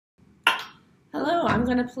Hello, I'm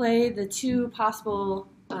going to play the two possible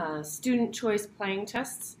student choice playing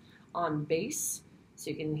tests on bass so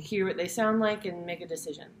you can hear what they sound like and make a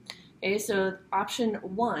decision. Okay, so option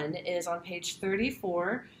 1 is on page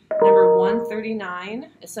 34, number 139,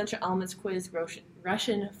 Essential Elements Quiz,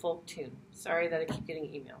 Russian Folk Tune. Sorry that I keep getting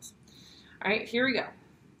emails. All right, here we go.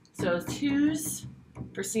 So 2s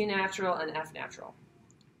for C natural and F natural.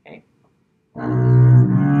 Okay.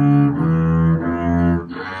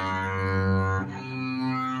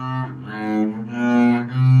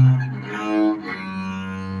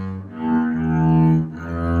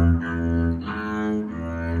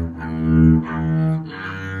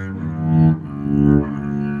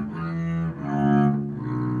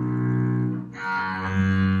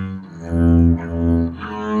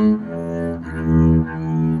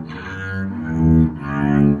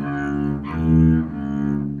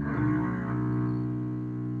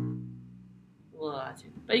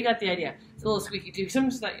 But you got the idea. It's a little squeaky too. So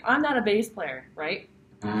I'm not a bass player, right?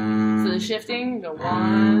 So the shifting, go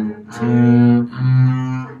 1, 2.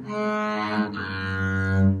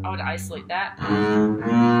 I would isolate that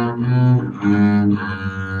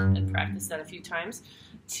and practice that a few times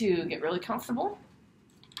to get really comfortable.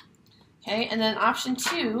 Okay, and then option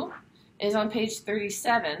 2 is on page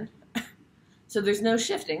 37. So there's no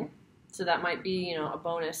shifting, so that might be, a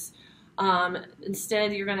bonus.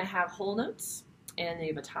 Instead, you're going to have whole notes, and then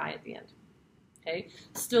you have a tie at the end. Okay,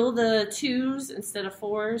 still the 2s instead of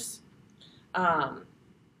 4s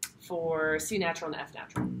for C natural and F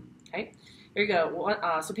natural. Okay, here you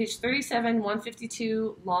go. So page 37,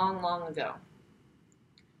 152, long, long ago.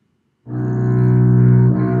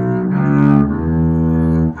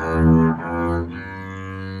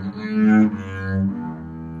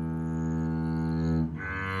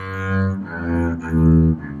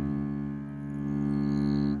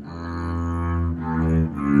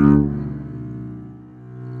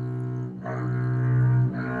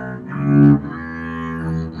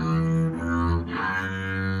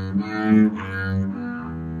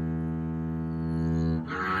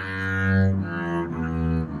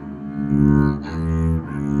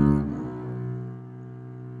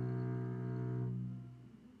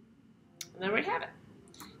 And there we have it.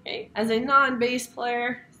 Okay, as a non-bass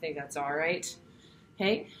player, I think that's all right.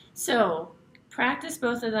 Okay, so practice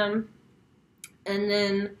both of them, and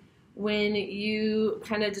then when you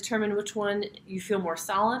kind of determine which one you feel more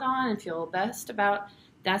solid on and feel best about,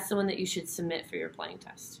 that's the one that you should submit for your playing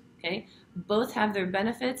test. Okay, both have their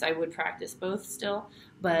benefits. I would practice both still,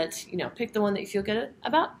 but pick the one that you feel good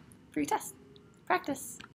about for your test. Practice.